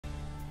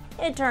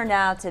It turned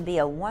out to be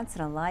a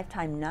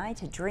once-in-a-lifetime night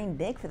to dream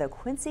big for the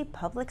Quincy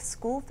Public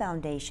School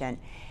Foundation.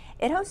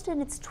 It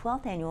hosted its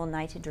 12th annual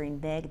Night to Dream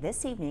Big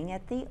this evening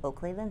at the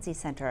Oakley-Lindsay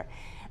Center.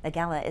 The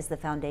gala is the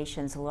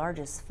foundation's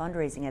largest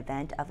fundraising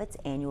event of its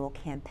annual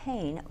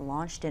campaign,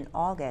 launched in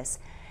August.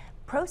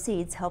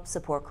 Proceeds help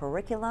support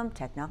curriculum,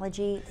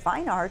 technology,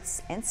 fine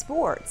arts, and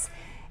sports.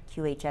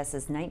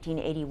 QHS's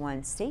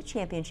 1981 state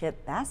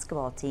championship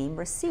basketball team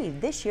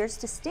received this year's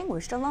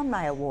Distinguished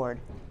Alumni Award.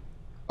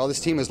 Well, this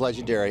team is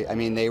legendary. I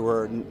mean, they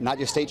were not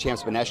just state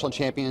champs, but national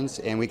champions,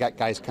 and we got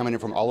guys coming in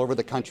from all over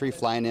the country,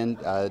 flying in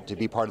to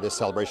be part of this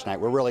celebration night.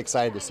 We're really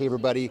excited to see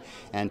everybody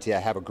and to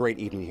have a great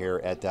evening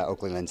here at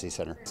Oakley-Lindsay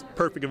Center.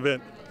 Perfect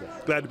event.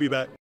 Glad to be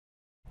back.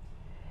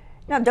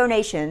 Now,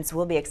 donations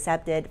will be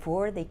accepted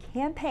for the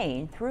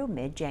campaign through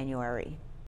mid-January.